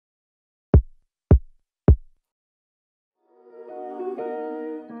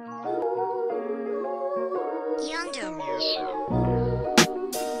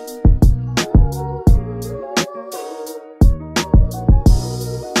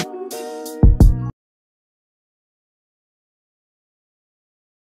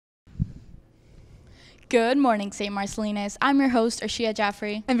Good morning, St. Marcellinus. I'm your host, Arshia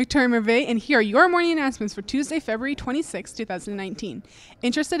Jaffrey. And Victoria Merveille, and here are your morning announcements for Tuesday, February 26, 2019.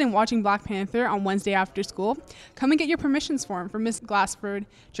 Interested in watching Black Panther on Wednesday after school? Come and get your permissions form from Miss Glassford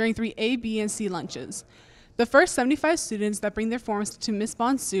during 3A, B, and C lunches. The first 75 students that bring their forms to Miss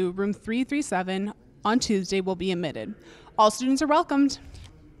Bonsu, room 337, on Tuesday will be admitted. All students are welcomed.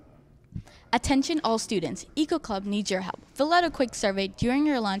 Attention all students, Eco Club needs your help. Fill out a quick survey during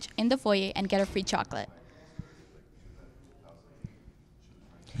your lunch in the foyer and get a free chocolate.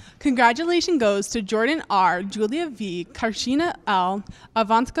 Congratulations goes to Jordan R., Julia V., Karshina L.,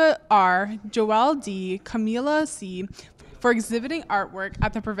 Avantika R., Joelle D., Camila C., for exhibiting artwork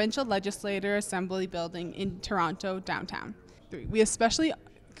at the Provincial Legislature Assembly Building in Toronto, downtown. We especially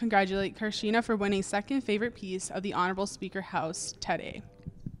congratulate Karshina for winning second favorite piece of the Honorable Speaker House today.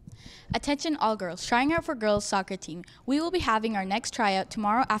 Attention all girls, trying out for girls soccer team. We will be having our next tryout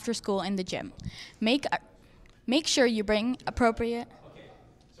tomorrow after school in the gym. Make sure you bring appropriate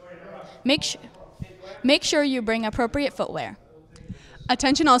footwear.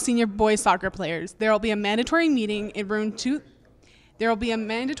 Attention all senior boys soccer players. There will be a mandatory meeting in room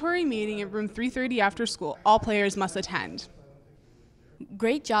 330 after school. All players must attend.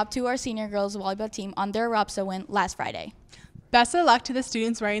 Great job to our senior girls volleyball team on their ROPSA win last Friday. Best of luck to the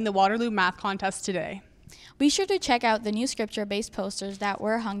students writing the Waterloo Math Contest today. Be sure to check out the new scripture-based posters that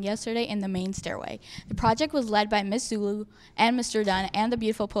were hung yesterday in the main stairway. The project was led by Ms. Zulu and Mr. Dunn, and the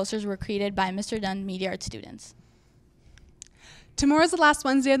beautiful posters were created by Mr. Dunn Media Art students. Tomorrow is the last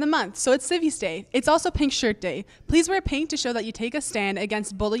Wednesday of the month, so it's Civvies Day. It's also Pink Shirt Day. Please wear pink to show that you take a stand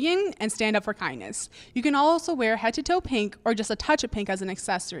against bullying and stand up for kindness. You can also wear head-to-toe pink or just a touch of pink as an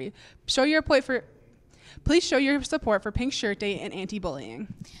accessory. Please show your support for Pink Shirt Day and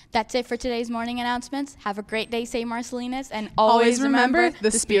anti-bullying. That's it for today's morning announcements. Have a great day, St. Marcellinus, and always remember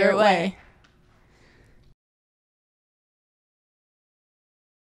the Spirit Way.